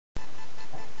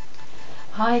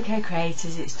Hi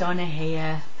co-creators, it's Donna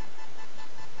here.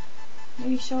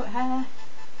 New short hair.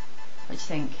 What do you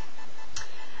think?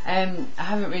 I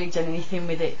haven't really done anything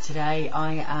with it today.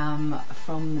 I am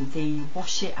from the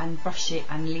wash it and brush it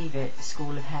and leave it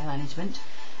school of hair management.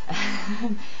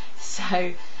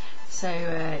 so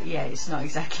yeah, it's not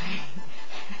exactly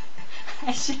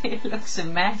actually it looks a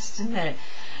mess, doesn't it?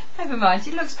 Never mind,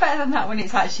 it looks better than that when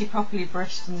it's actually properly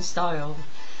brushed and styled.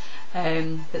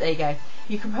 But there you go.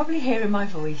 You can probably hear in my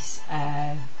voice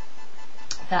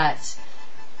that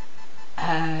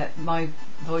my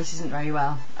voice isn't very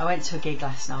well. I went to a gig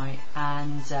last night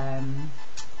and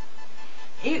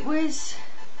it was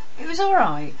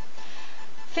alright.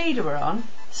 Feeder were on,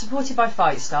 supported by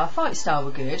Fight Star. Fight Star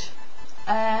were good,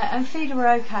 and Feeder were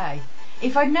okay.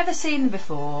 If I'd never seen them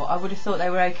before, I would have thought they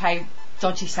were okay,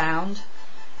 dodgy sound,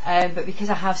 but because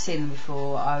I have seen them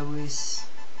before,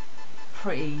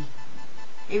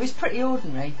 it was pretty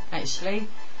ordinary actually.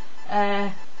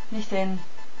 Nothing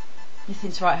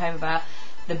to write home about.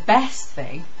 The best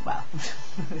thing, well,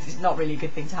 this is not really a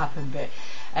good thing to happen, but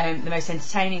the most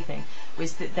entertaining thing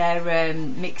was that their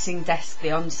mixing desk,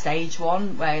 the on stage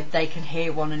one where they can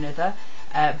hear one another,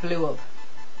 blew up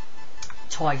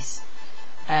twice.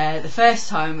 The first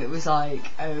time it was like,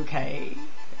 okay,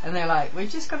 and they're like, we're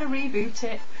just going to reboot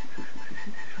it,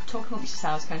 talk amongst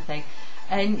yourselves kind of thing.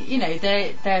 And you know,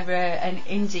 they're an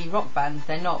indie rock band.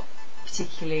 They're not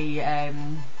particularly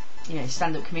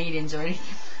stand-up comedians or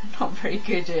anything. Not very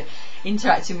good at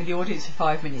interacting with the audience for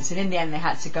 5 minutes, and in the end they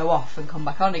had to go off and come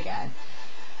back on again.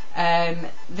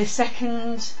 The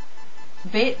second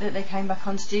bit that they came back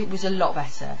on to do was a lot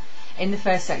better. In the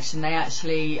first section they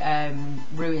actually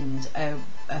ruined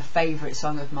a favourite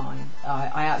song of mine.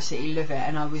 I absolutely love it,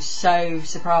 and I was so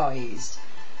surprised.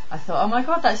 I thought, oh my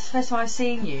god, that's the first time I've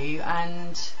seen you.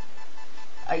 And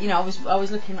I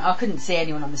was looking, I couldn't see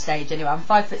anyone on the stage anyway. I'm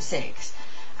 5'6",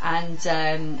 and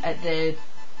at the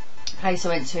place I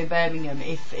went to in Birmingham,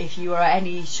 if you are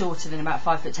any shorter than about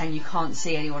 5'10", you can't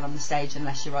see anyone on the stage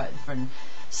unless you're right at the front.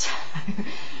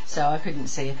 So I couldn't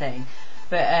see a thing.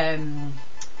 But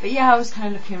yeah, I was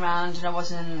kind of looking around, and I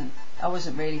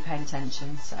wasn't really paying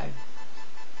attention, so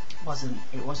it wasn't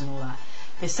all that.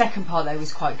 The second part though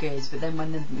was quite good, but then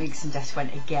when the mixing desk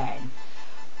went again,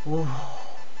 ooh,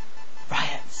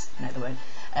 riots, another one.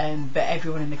 But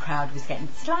everyone in the crowd was getting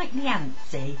slightly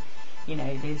antsy. You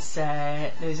know, there's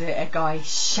a guy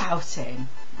shouting,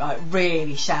 like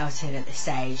really shouting at the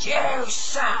stage, "You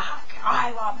suck!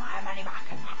 I want my money back!"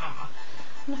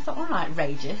 And I thought, all right,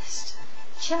 ragist,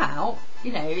 shout.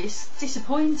 You know, it's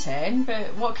disappointing,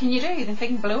 but what can you do? The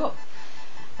thing blew up.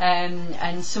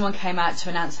 And someone came out to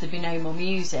announce there'd be no more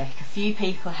music. A few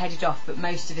people headed off, but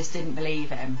most of us didn't believe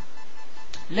him.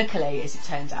 Luckily, as it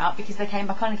turns out, because they came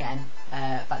back on again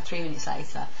about 3 minutes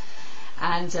later.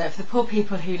 And for the poor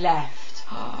people who left,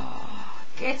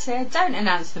 don't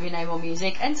announce there'll be no more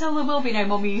music until there will be no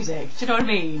more music. Do you know what I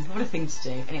mean? What a thing to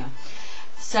do. Anyway,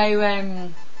 so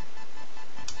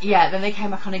yeah, then they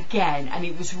came back on again, and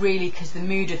it was really because the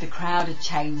mood of the crowd had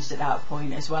changed at that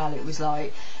point as well. It was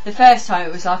like, the first time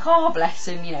it was like, oh bless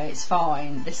him, you know, it's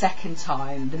fine. The second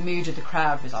time the mood of the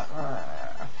crowd was like,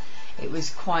 rrr. It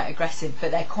was quite aggressive, but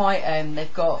they're quite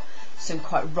they've got some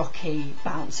quite rocky,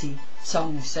 bouncy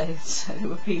songs, so there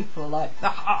were people like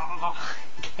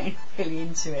getting really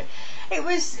into it. It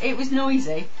was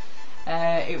noisy.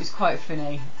 It was quite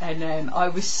funny, and I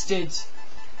was stood.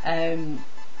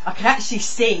 I could actually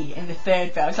see in the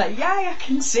third bit. I was like, yeah, I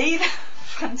can see that.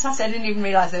 Fantastic. I didn't even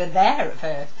realise they were there at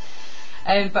first.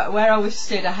 But where I was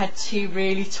stood, I had two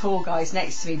really tall guys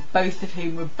next to me, both of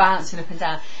whom were bouncing up and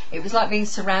down. It was like being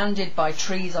surrounded by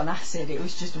trees on acid. It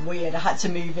was just weird. I had to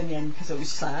move in the end because it was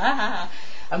just like, ah.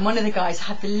 And one of the guys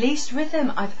had the least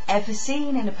rhythm I've ever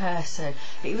seen in a person,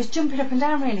 but he was jumping up and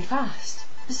down really fast.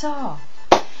 Bizarre.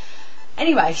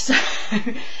 Anyway, so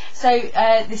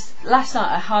this last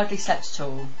night I hardly slept at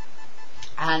all,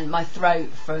 and my throat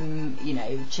from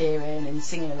cheering and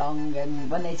singing along,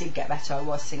 and when they did get better I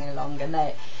was singing along, and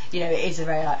they, it is a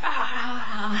very like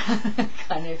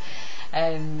kind of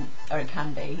or it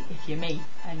can be if you're me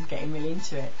and getting really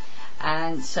into it,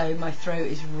 and so my throat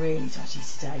is really dodgy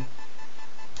today.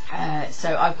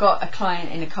 So I've got a client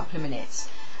in a couple of minutes,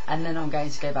 and then I'm going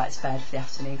to go back to bed for the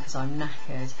afternoon because I'm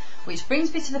knackered. Which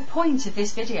brings me to the point of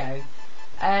this video.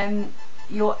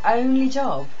 Your only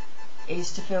job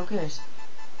is to feel good.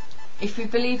 If we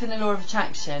believe in the law of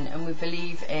attraction, and we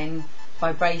believe in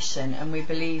vibration, and we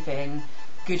believe in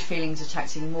good feelings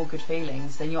attracting more good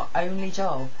feelings, then your only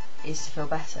job is to feel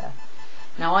better.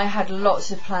 Now, I had lots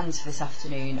of plans for this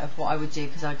afternoon of what I would do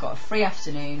because I got a free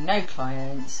afternoon, no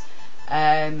clients.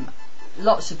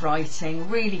 lots of writing,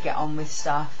 really get on with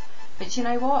stuff. But you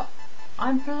know what?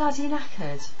 I'm bloody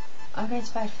knackered. I'm going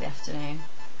to bed for the afternoon.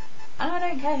 And I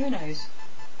don't care who knows.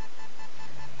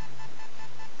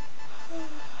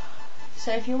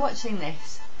 So if you're watching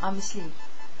this, I'm asleep.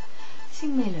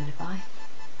 Sing me a lullaby.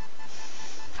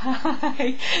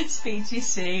 Bye. Speak to you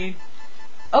soon.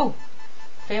 Oh,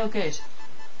 feel good.